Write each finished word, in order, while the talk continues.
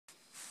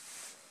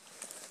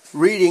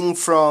Reading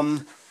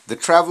from The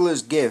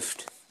Traveller's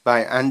Gift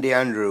by Andy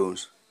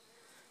Andrews,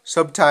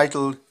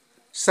 subtitled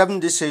 7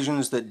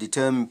 Decisions That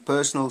Determine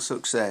Personal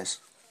Success.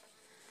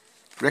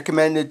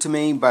 Recommended to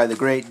me by the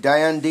great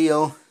Diane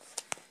Diehl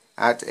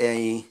at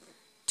a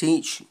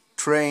Teach,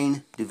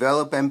 Train,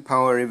 Develop,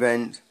 Empower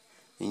event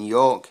in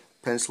York,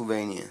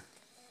 Pennsylvania.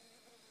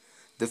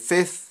 The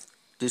 5th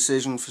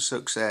decision for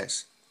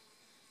success.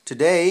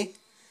 Today,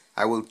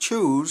 I will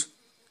choose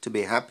to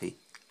be happy.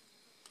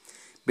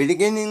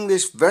 Beginning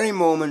this very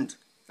moment,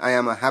 I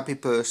am a happy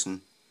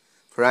person,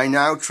 for I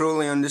now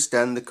truly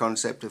understand the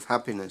concept of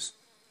happiness.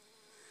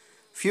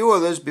 Few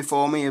others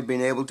before me have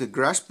been able to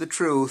grasp the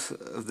truth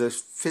of the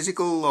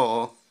physical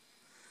law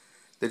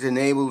that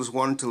enables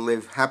one to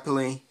live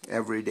happily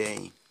every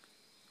day.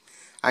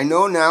 I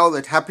know now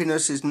that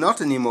happiness is not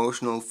an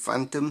emotional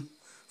phantom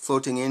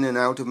floating in and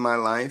out of my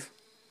life.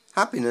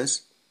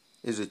 Happiness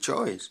is a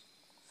choice.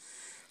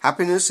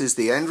 Happiness is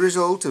the end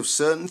result of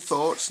certain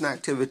thoughts and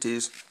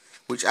activities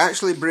which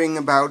actually bring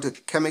about a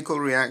chemical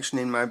reaction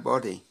in my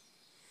body.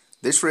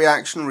 This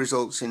reaction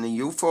results in a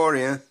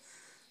euphoria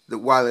that,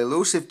 while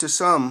elusive to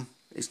some,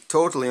 is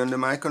totally under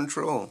my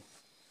control.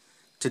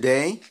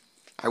 Today,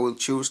 I will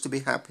choose to be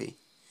happy.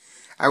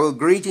 I will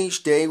greet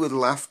each day with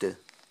laughter.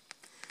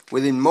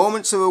 Within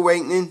moments of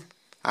awakening,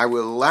 I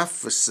will laugh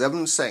for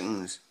 7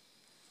 seconds.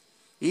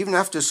 Even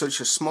after such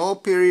a small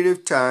period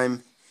of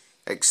time,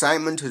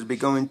 excitement has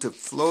begun to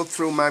flow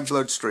through my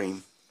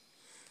bloodstream.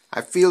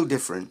 I feel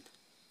different.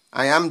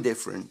 I am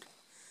different.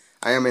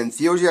 I am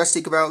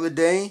enthusiastic about the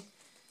day.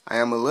 I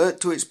am alert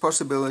to its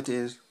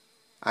possibilities.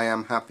 I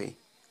am happy.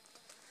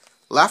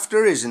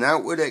 Laughter is an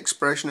outward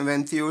expression of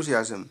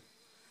enthusiasm,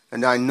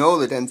 and I know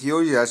that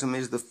enthusiasm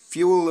is the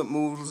fuel that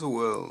moves the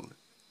world.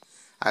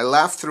 I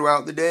laugh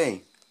throughout the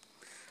day.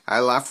 I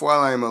laugh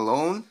while I am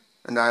alone,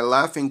 and I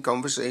laugh in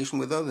conversation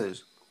with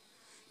others.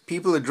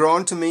 People are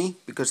drawn to me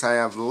because I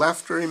have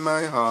laughter in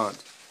my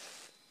heart.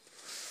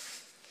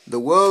 The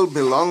world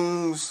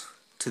belongs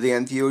to the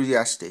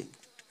enthusiastic,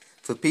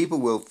 for people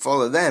will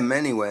follow them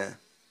anywhere.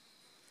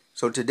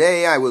 So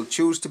today I will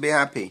choose to be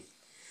happy.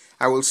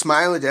 I will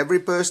smile at every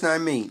person I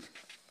meet.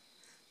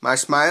 My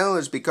smile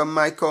has become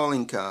my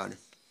calling card.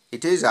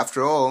 It is,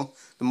 after all,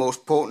 the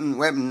most potent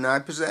weapon I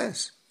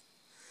possess.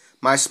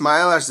 My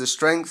smile has the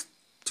strength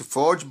to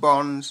forge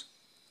bonds,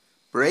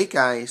 break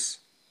ice,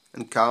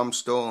 and calm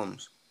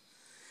storms.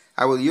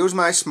 I will use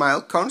my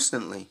smile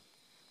constantly.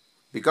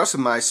 Because of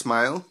my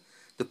smile,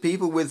 the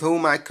people with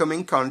whom I come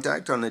in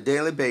contact on a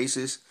daily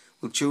basis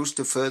will choose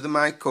to further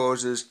my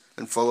causes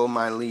and follow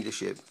my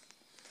leadership.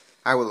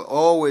 I will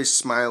always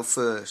smile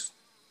first.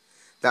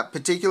 That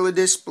particular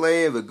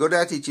display of a good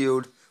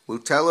attitude will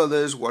tell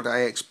others what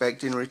I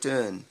expect in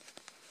return.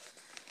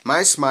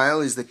 My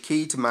smile is the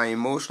key to my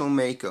emotional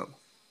makeup.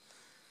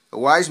 A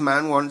wise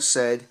man once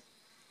said,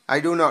 "I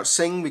do not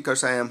sing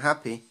because I am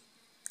happy.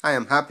 I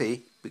am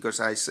happy because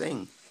I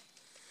sing."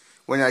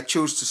 When I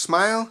choose to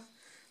smile,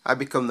 I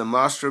become the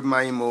master of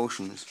my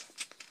emotions.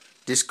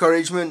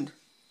 Discouragement,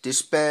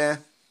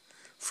 despair,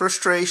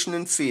 frustration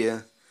and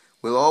fear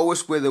will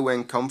always wither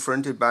when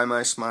confronted by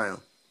my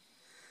smile.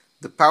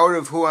 The power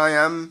of who I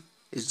am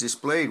is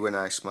displayed when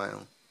I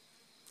smile.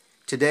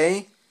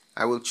 Today,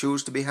 I will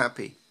choose to be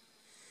happy.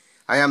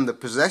 I am the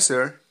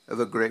possessor of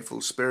a grateful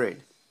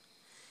spirit.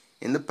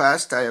 In the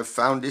past, I have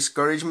found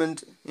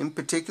discouragement in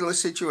particular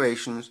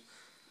situations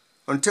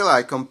until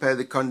I compare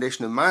the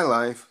condition of my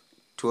life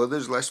to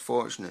others less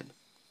fortunate.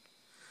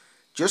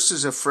 Just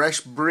as a fresh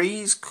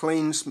breeze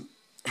cleans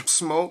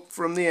smoke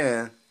from the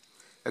air,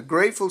 a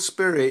grateful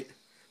spirit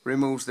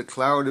removes the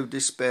cloud of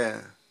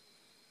despair.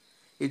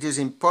 It is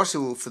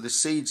impossible for the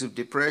seeds of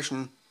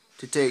depression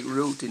to take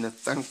root in a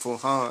thankful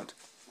heart.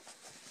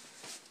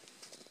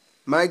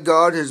 My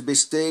God has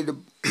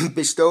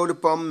bestowed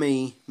upon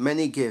me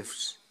many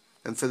gifts,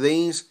 and for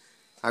these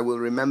I will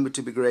remember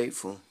to be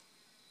grateful.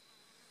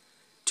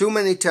 Too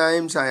many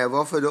times I have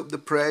offered up the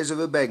prayers of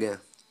a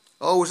beggar,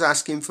 always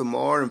asking for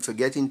more and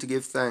forgetting to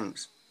give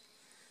thanks.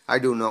 I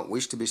do not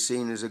wish to be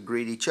seen as a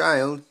greedy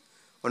child,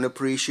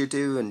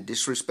 unappreciative and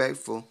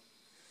disrespectful.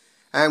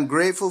 I am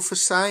grateful for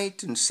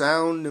sight and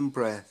sound and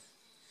breath.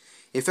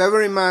 If ever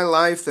in my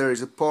life there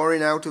is a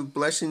pouring out of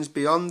blessings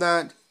beyond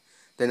that,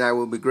 then I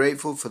will be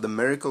grateful for the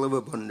miracle of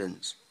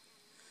abundance.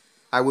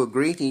 I will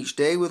greet each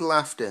day with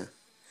laughter.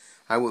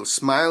 I will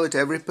smile at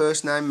every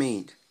person I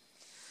meet.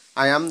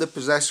 I am the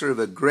possessor of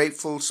a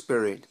grateful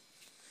spirit,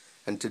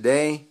 and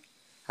today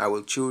I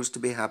will choose to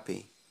be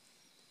happy.